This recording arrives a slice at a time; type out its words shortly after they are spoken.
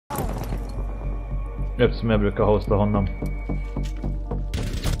Eftersom jag brukar hosta honom.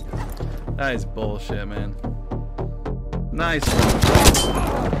 That is bullshit, man. Nice.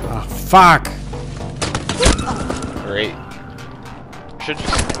 Ah, fuck! Great. Should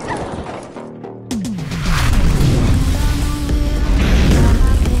just...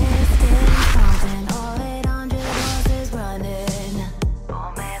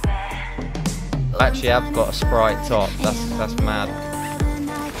 Actually, I've got a Sprite top. That's mad.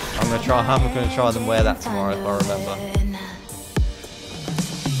 I'm gonna try them wear that tomorrow if I remember.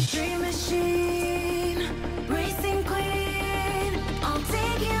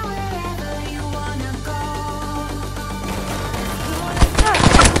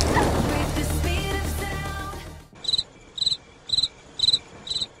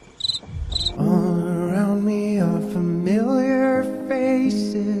 All around me are familiar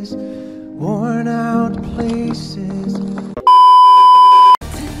faces, worn out places.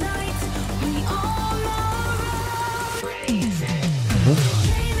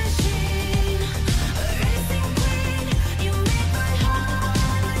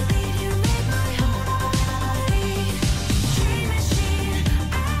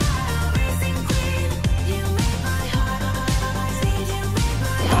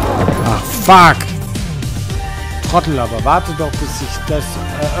 Ach, fuck! Trottel, aber warte doch, bis ich das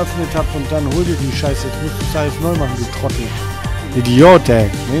eröffnet habe und dann hol dir die Scheiße. Jetzt musst du es alles neu machen, du Trottel. Idiot, ey.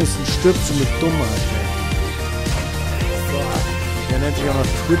 Nächsten stirbst du mit Dummheit, ey. Der nennt sich auch noch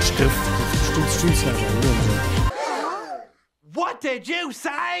Twitch-Stift. Das ist bestimmt Streamsniper. What did you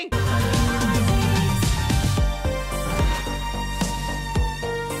say? You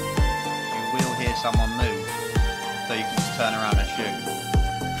will hear someone move, so you can just turn around and shoot.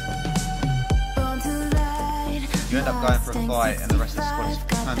 You end up going for a fight and the rest of the squad is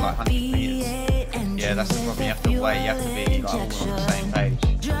kind of like 100 meters. Yeah, that's the problem. You have to wait, you have to be like all on the same page.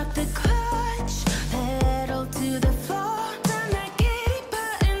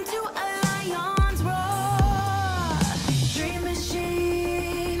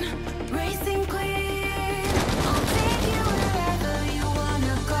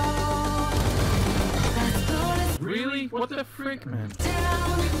 Really? What the frick, man?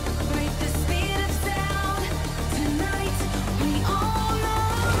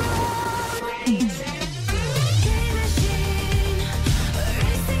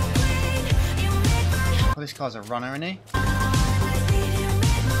 Oh, this guy's a runner, isn't he?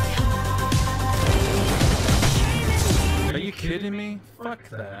 Are you kidding me? Fuck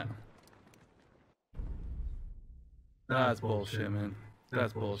that. That's bullshit, man.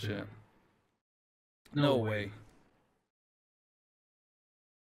 That's bullshit. No way.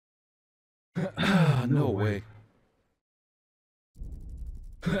 No way.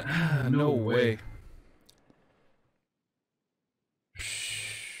 No way.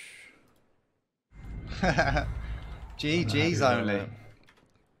 GG's only.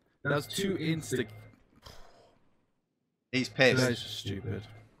 That's too instant. He's pissed. That's stupid.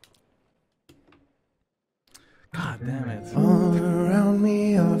 God damn it. All around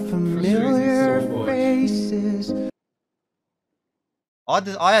me are familiar so faces.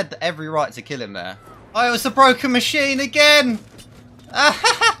 I had every right to kill him there. Oh, it was a broken machine again!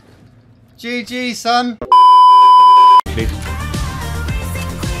 GG, son.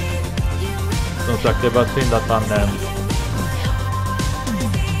 Som sagt, det är bara synd att han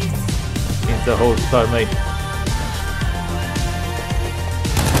inte hostar mig.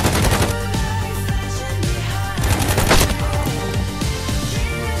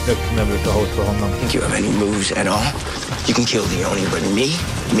 Eftersom jag brukar hosta honom. Think you have any moves at all? You can kill the Oni, but me,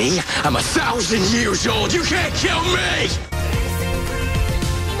 I'm 1,000 years old. You can't kill me!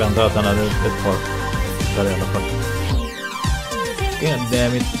 Jag antar att han hade ett par där i alla fall. God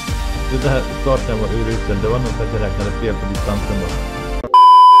damn it. Det här starten var urusel. Det var nog för att jag räknade fel på distansen då.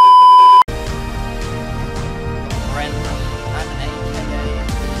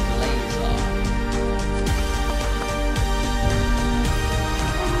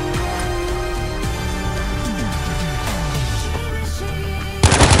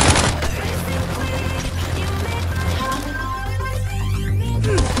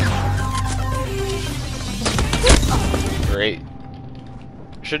 Great.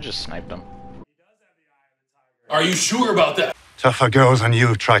 Should just snipe them. Are you sure about that? Tougher girls than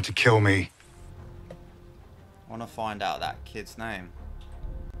you tried to kill me. I want to find out that kid's name.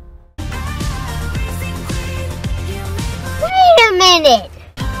 Wait a minute!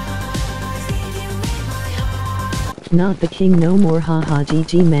 Not the king no more, haha.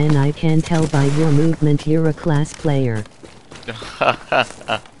 GG man, I can tell by your movement you're a class player.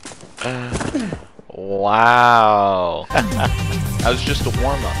 Wow. That was just a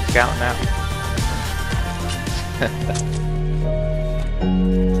warm-up. Counting out. Am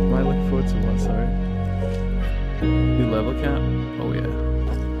I looking forward to what, sorry? New level cap? Oh yeah.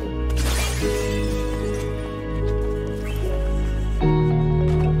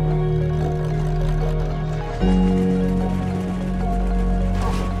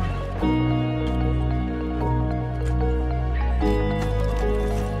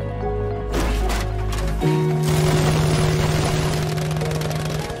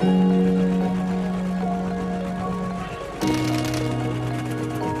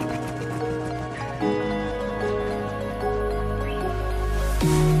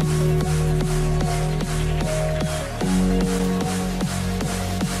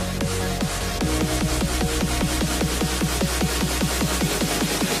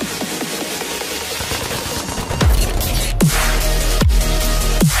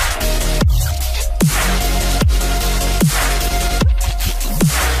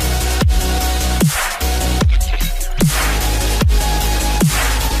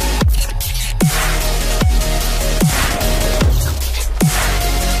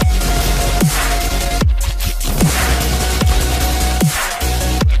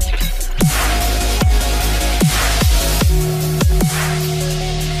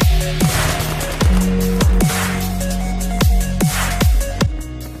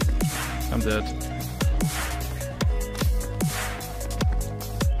 I'm dead.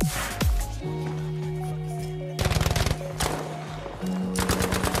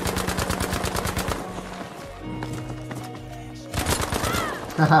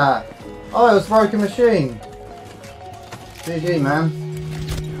 Haha. Oh, it was broken machine. GG, man.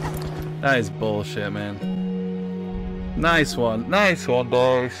 That is bullshit, man. Nice one,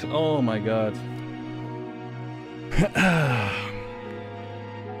 boys. Oh my god.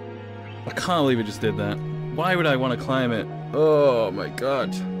 I can't believe it just did that. Why would I want to climb it? Oh my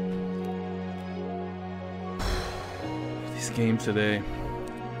god. This game today.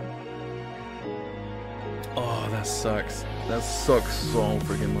 Oh, that sucks. That sucks so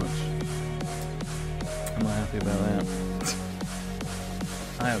freaking much. I'm not happy about that.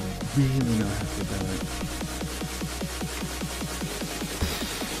 I am really not happy about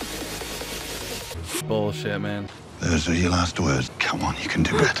it. Bullshit, man. Those are your last words. Come on, you can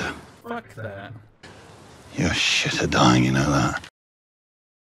do better. Fuck that. You're shit at dying, you know that.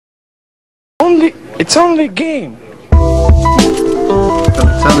 It's only a game. Tell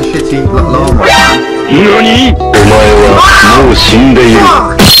the shitty llama, man. NANI?! お前はもう死んでいる。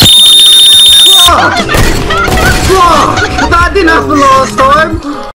 Fuck! That didn't happen last time!